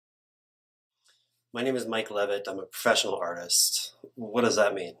My name is Mike Leavitt. I'm a professional artist. What does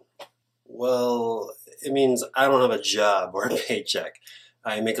that mean? Well, it means I don't have a job or a paycheck.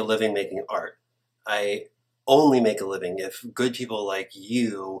 I make a living making art. I only make a living if good people like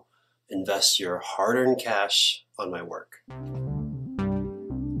you invest your hard-earned cash on my work.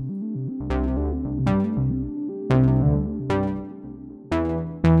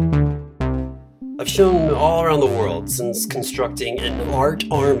 I've shown all around the world since constructing an art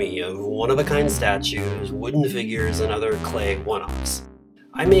army of one-of-a-kind statues, wooden figures, and other clay one-offs.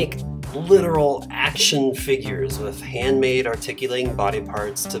 I make literal action figures with handmade articulating body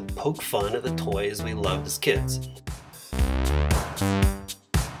parts to poke fun at the toys we loved as kids.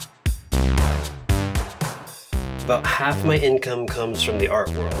 About half my income comes from the art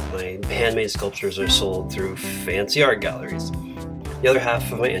world. My handmade sculptures are sold through fancy art galleries. The other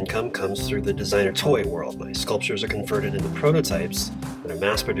half of my income comes through the designer toy world. My sculptures are converted into prototypes that are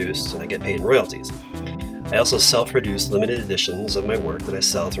mass-produced, and I get paid in royalties. I also self-produce limited editions of my work that I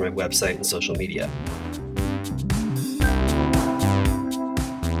sell through my website and social media.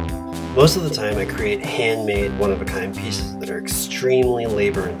 Most of the time I create handmade one-of-a-kind pieces that are extremely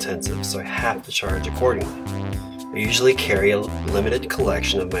labor-intensive, so I have to charge accordingly. I usually carry a limited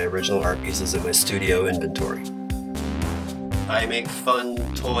collection of my original art pieces in my studio inventory. I make fun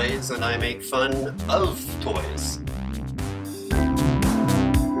toys and I make fun of toys.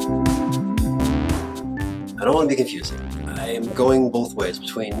 I don't want to be confusing. I am going both ways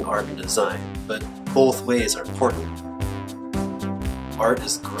between art and design, but both ways are important. Art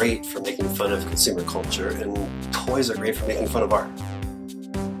is great for making fun of consumer culture, and toys are great for making fun of art.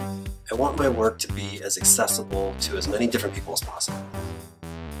 I want my work to be as accessible to as many different people as possible.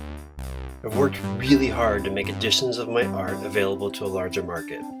 I've worked really hard to make editions of my art available to a larger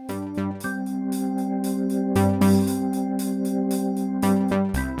market.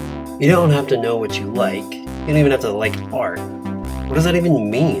 You don't have to know what you like. You don't even have to like art. What does that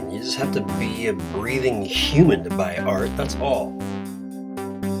even mean? You just have to be a breathing human to buy art, that's all.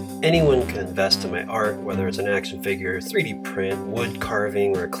 Anyone can invest in my art, whether it's an action figure, 3D print, wood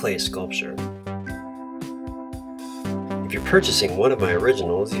carving, or a clay sculpture. If you're purchasing one of my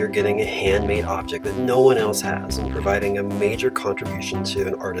originals, you're getting a handmade object that no one else has and providing a major contribution to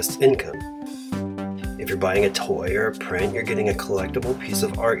an artist's income. If you're buying a toy or a print, you're getting a collectible piece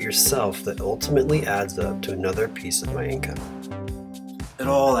of art yourself that ultimately adds up to another piece of my income. It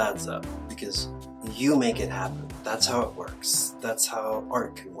all adds up because you make it happen. That's how it works. That's how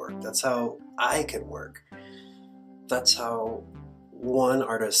art can work. That's how I can work. That's how one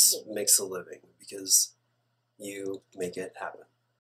artist makes a living, because you make it happen.